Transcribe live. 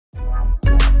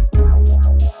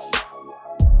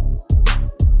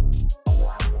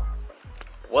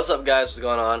What's up guys, what's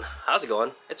going on? How's it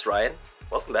going? It's Ryan,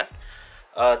 welcome back.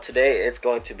 Today it's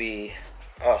going to be,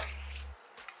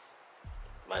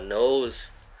 my nose,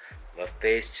 my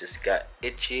face just got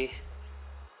itchy.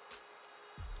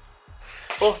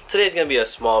 Well, today's gonna be a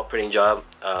small printing job.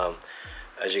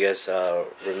 As you guys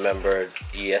remembered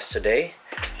yesterday,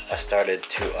 I started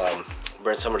to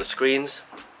burn some of the screens,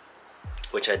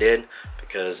 which I did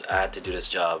because I had to do this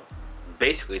job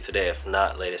basically today, if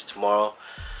not latest tomorrow,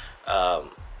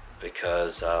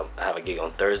 because I have a gig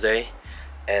on Thursday,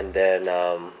 and then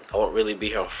I won't really be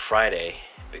here on Friday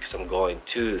because I'm going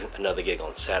to another gig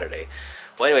on Saturday.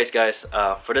 Well, anyways guys,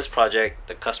 for this project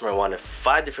the customer wanted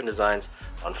 5 different designs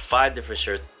on 5 different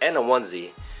shirts and a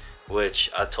onesie,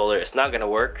 which I told her it's not gonna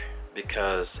work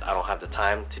because I don't have the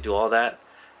time to do all that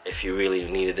if you really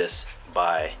needed this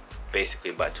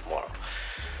basically by tomorrow.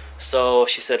 So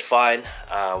she said fine,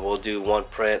 we'll do one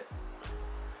print.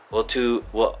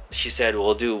 She said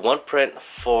we'll do one print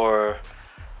for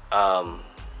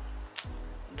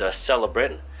the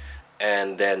celebrant,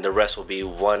 and then the rest will be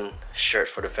one shirt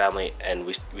for the family, and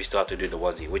we still have to do the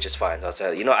onesie, which is fine. I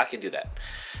said, you know, I can do that.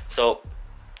 So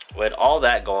with all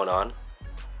that going on,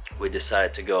 we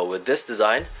decided to go with this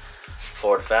design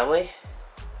for the family,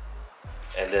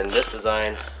 and then this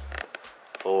design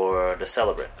for the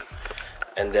celebrant.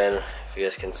 And then if you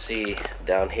guys can see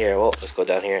down here, well, let's go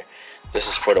down here. This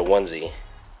is for the onesie.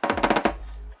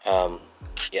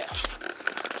 Yeah.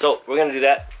 So we're gonna do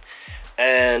that,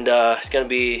 and it's gonna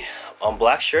be on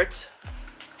black shirts,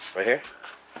 right here,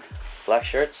 black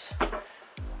shirts,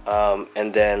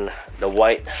 and then the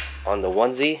white on the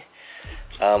onesie.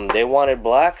 They wanted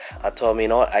black. I told them, you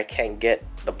know what, I can't get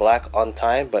the black on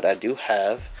time, but I do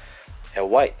have a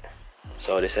white.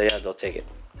 So they said, yeah, they'll take it.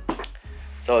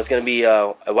 So it's gonna be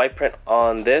a white print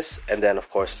on this, and then of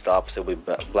course the opposite will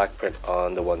be black print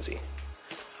on the onesie.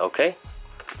 Okay.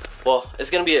 Well,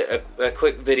 it's gonna be a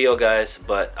quick video guys,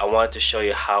 but I wanted to show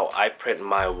you how I print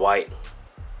my white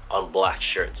on black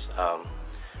shirts.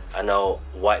 I know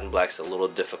white and black is a little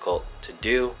difficult to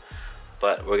do,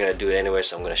 but we're gonna do it anyway,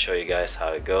 so I'm gonna show you guys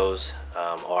how it goes,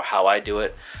 or how I do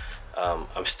it.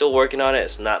 I'm still working on it.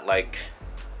 It's not like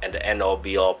an end all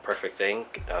be all perfect thing,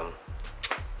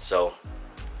 so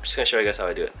I'm just gonna show you guys how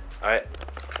I do it. Alright,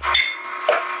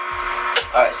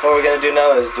 so what we're gonna do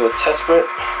now is do a test print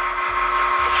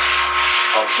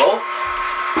on both.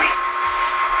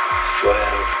 Let's go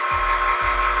ahead and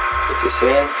put this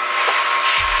in.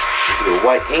 Do a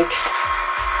white ink.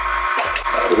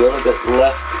 A little bit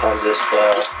left on this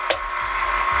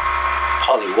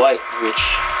poly white, which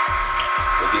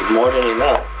will be more than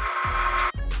enough.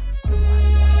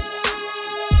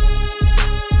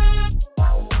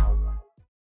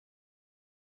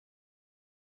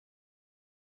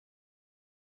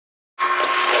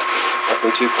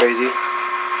 Nothing too crazy.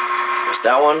 There's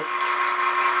that one.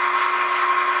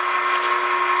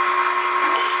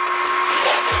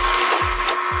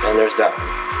 And there's that one.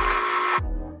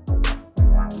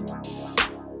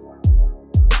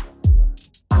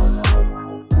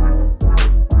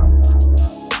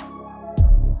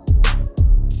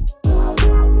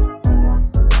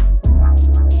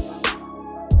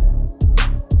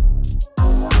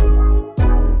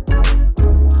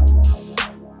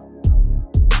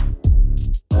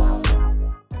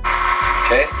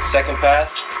 Okay, second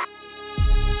pass.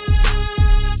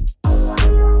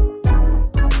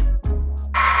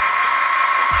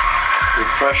 Good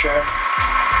pressure,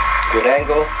 good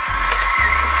angle.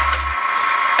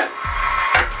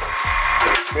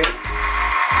 Great.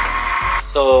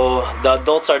 So the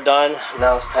adults are done.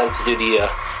 Now it's time to do the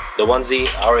onesie.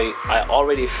 I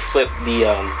already flipped the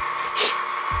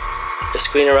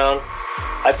screen around.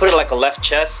 I put it like a left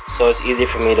chest, so it's easy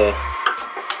for me to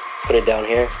put it down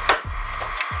here.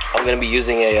 I'm gonna be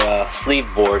using a sleeve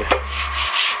board,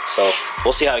 so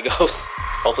we'll see how it goes.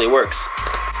 Hopefully it works.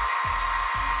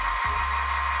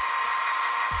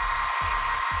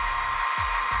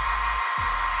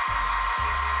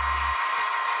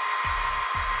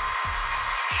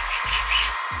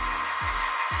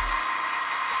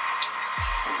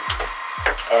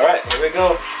 Alright, here we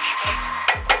go.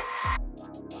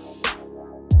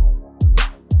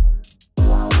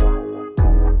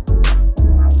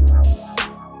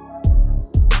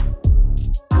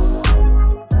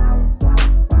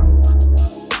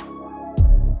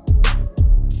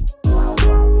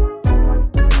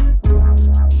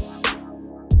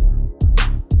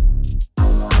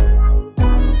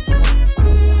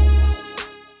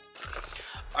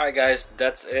 Alright guys,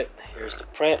 that's it. Here's the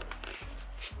print.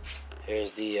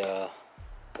 Here's the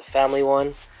family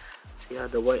one. See how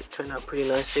the white turned out pretty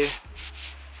nice here.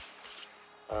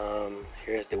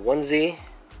 Here's the onesie.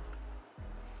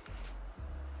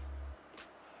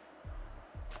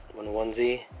 one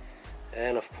onesie,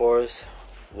 and of course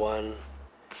one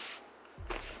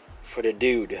for the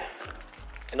dude.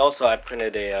 And also I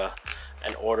printed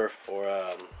an order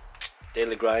for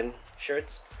daily grind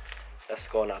shirts. That's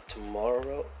going out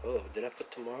tomorrow. Oh, did I put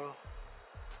tomorrow?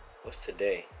 What's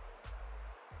today?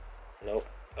 Nope,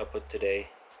 I put today.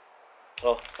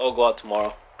 Oh, it'll go out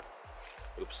tomorrow.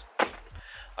 Oops.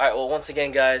 Alright, well, once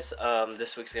again, guys,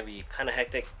 this week's gonna be kind of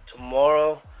hectic.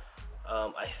 Tomorrow,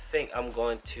 I think I'm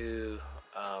going to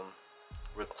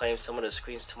reclaim some of the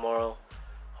screens tomorrow.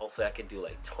 Hopefully I could do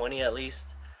like 20 at least.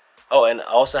 Oh, and I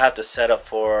also have to set up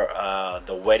for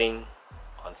the wedding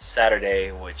on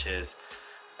Saturday, which is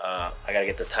I gotta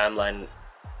get the timeline.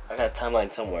 I got a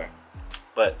timeline somewhere,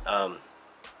 but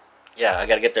yeah, I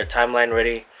gotta get their timeline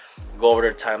ready, go over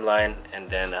their timeline, and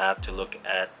then I have to look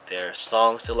at their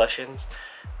song selections,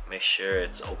 make sure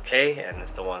it's okay and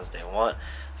it's the ones they want.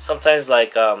 Sometimes,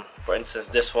 like for instance,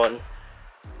 this one,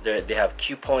 they have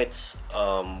cue points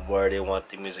where they want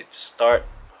the music to start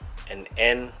and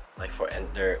end, like for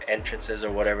their entrances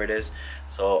or whatever it is.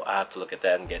 So I have to look at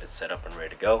that and get it set up and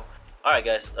ready to go. Alright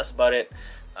guys, that's about it.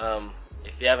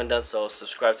 If you haven't done so,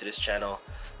 subscribe to this channel,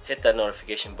 hit that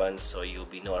notification button so you'll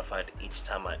be notified each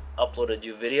time I upload a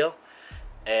new video.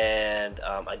 And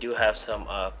I do have some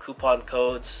coupon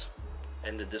codes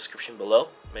in the description below.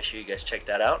 Make sure you guys check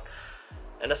that out.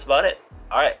 And that's about it.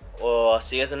 Alright, well, I'll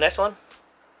see you guys in the next one.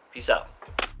 Peace out.